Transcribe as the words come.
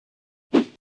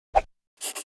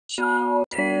CHOW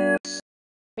tips.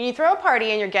 When you throw a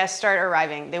party and your guests start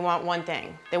arriving, they want one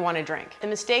thing. They want a drink. The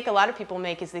mistake a lot of people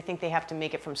make is they think they have to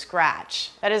make it from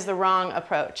scratch. That is the wrong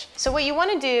approach. So what you want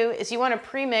to do is you want to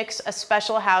pre-mix a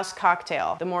special house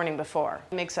cocktail the morning before.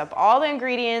 Mix up all the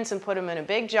ingredients and put them in a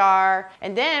big jar.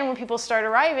 And then when people start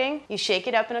arriving, you shake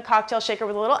it up in a cocktail shaker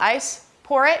with a little ice,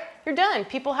 pour it, you're done.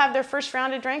 People have their first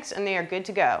round of drinks and they are good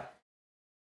to go.